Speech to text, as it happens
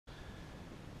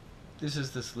This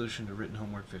is the solution to written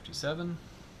homework 57.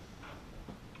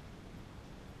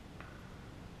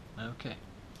 Okay,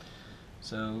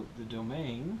 so the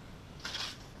domain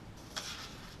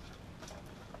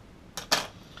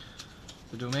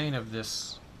of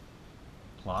this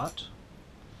plot,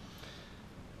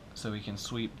 so we can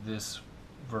sweep this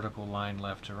vertical line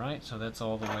left to right, so that's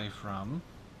all the way from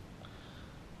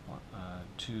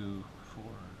 2, 4,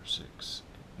 6,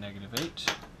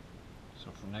 -8. So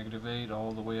from -8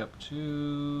 all the way up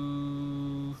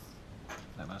to,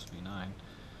 that must be 9,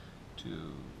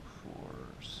 2,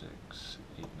 4, 6,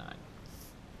 8, 9.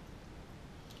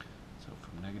 So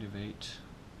from -8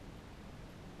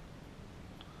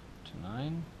 to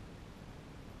 9.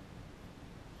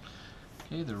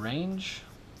 Okay, the range,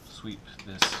 sweep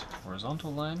this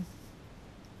horizontal line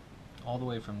all the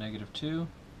way from -2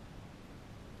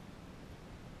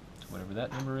 to whatever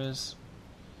that number is,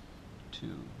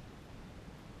 2,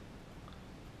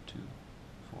 2,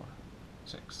 4,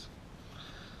 6.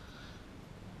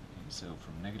 Okay, so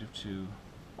from -2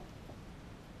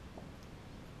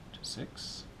 to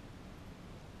 6.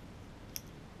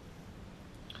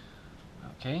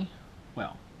 Okay,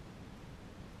 well,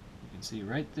 you can see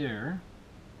right there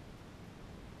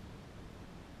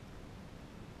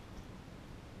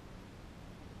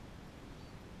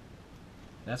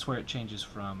that's where it changes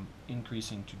from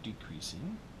increasing to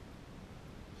decreasing.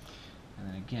 And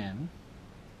then again,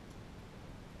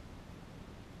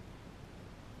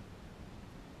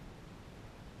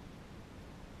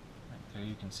 right there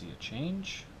you can see a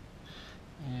change.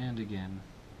 And again,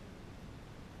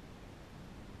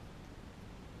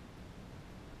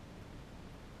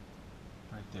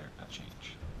 right there, a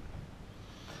change.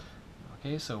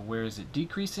 Okay, so where is it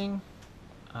decreasing?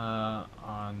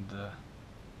 On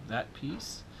that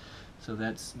piece. So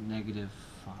that's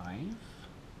 -5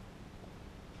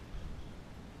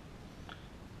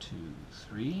 to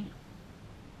 3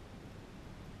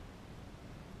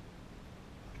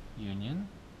 union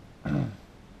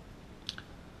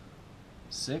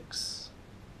 6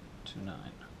 to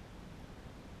 9.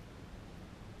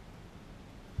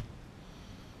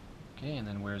 Okay, and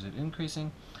then where is it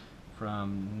increasing?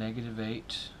 From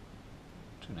 -8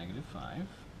 to -5.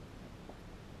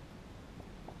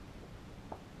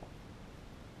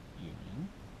 Union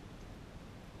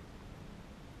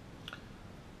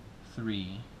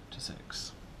 3 to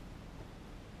 6.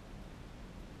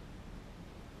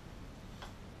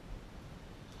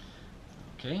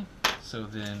 Okay, so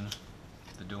then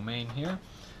the domain here,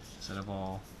 set of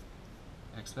all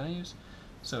x values,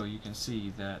 so you can see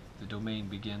that the domain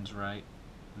begins right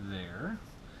there.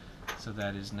 So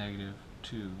that is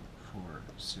 -2, 4,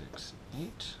 6,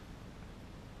 8.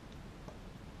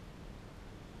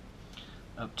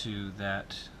 Up to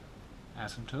that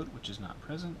asymptote, which is not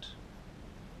present.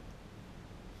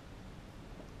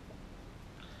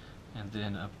 And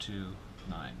then up to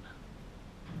 9.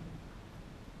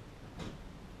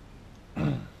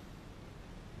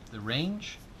 The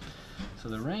range, so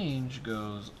the range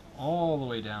goes all the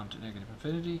way down to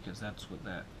 -infinity, because that's what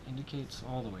that indicates,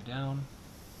 all the way down,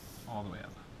 all the way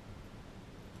up.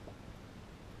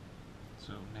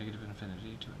 So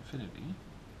 -infinity to infinity.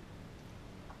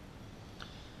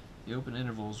 The open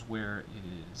intervals where it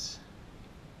is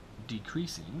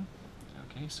decreasing,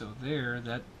 okay, so there,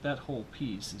 that whole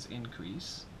piece is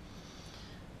increase.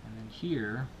 And then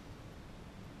here,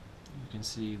 you can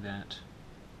see that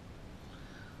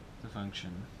the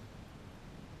function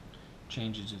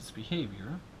changes its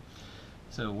behavior.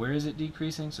 So where is it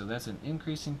decreasing? So that's an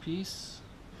increasing piece,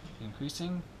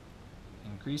 increasing,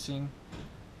 increasing,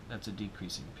 that's a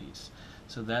decreasing piece.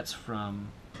 So that's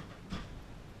from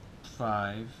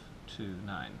 5 to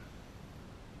 9.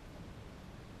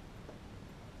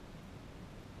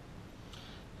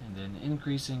 And then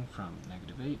increasing from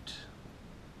 -8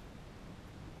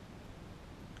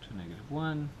 to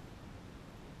 -1,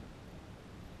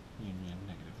 union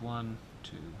 -1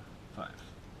 to 5.